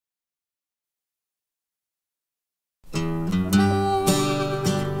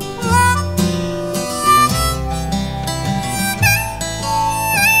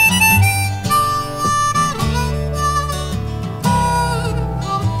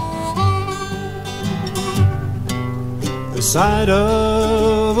the sight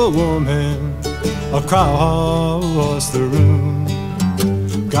of a woman across the room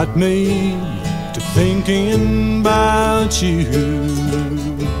got me to thinking about you.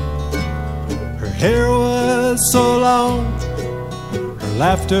 Her hair was so long, her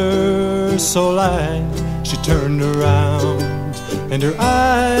laughter so light. She turned around and her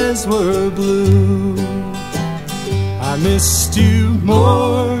eyes were blue. I missed you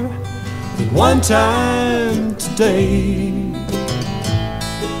more than one time today,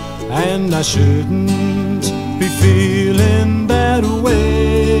 and I shouldn't be feeling that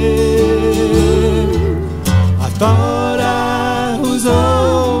way. I thought I was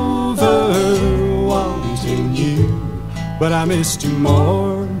over wanting you, but I missed you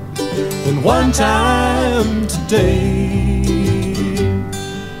more than one time today.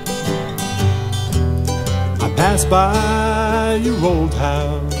 I pass by your old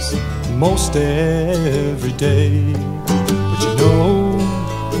house most every day, but you know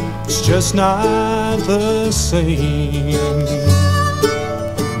it's just not the same.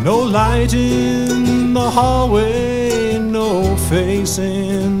 No light in the hallway, no face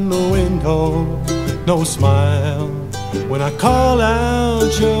in the window, no smile when I call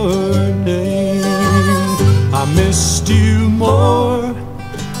out your name. I missed you more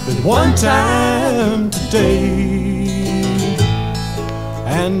than one time today,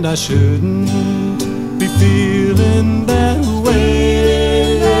 and I shouldn't be feeling that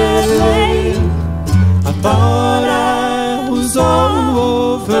way. I thought I was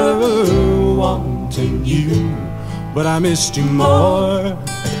over wanting you, but I missed you more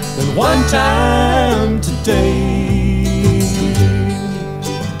than one time today.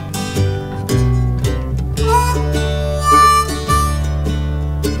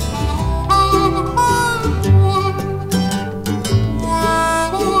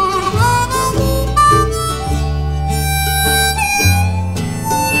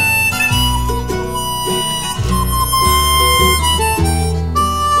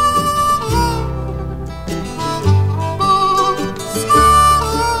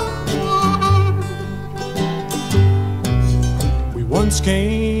 Once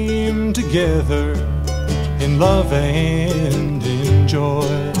came together in love and in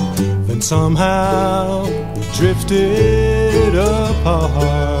joy, then somehow we drifted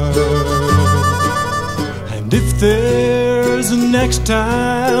apart. And if there's a next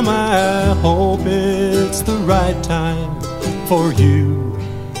time, I hope it's the right time for you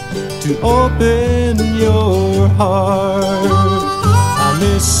to open your heart. I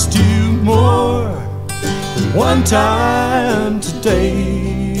missed you more one time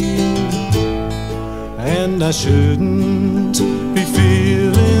today, and I shouldn't be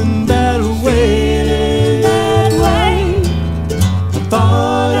feeling that way. I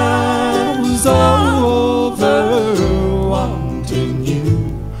thought I was over wanting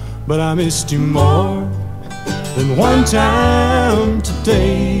you, but I missed you more than one time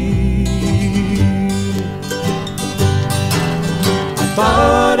today. I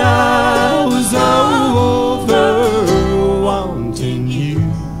thought I was wanting you,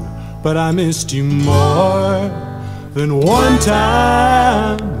 but I missed you more than one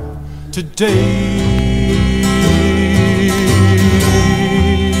time today.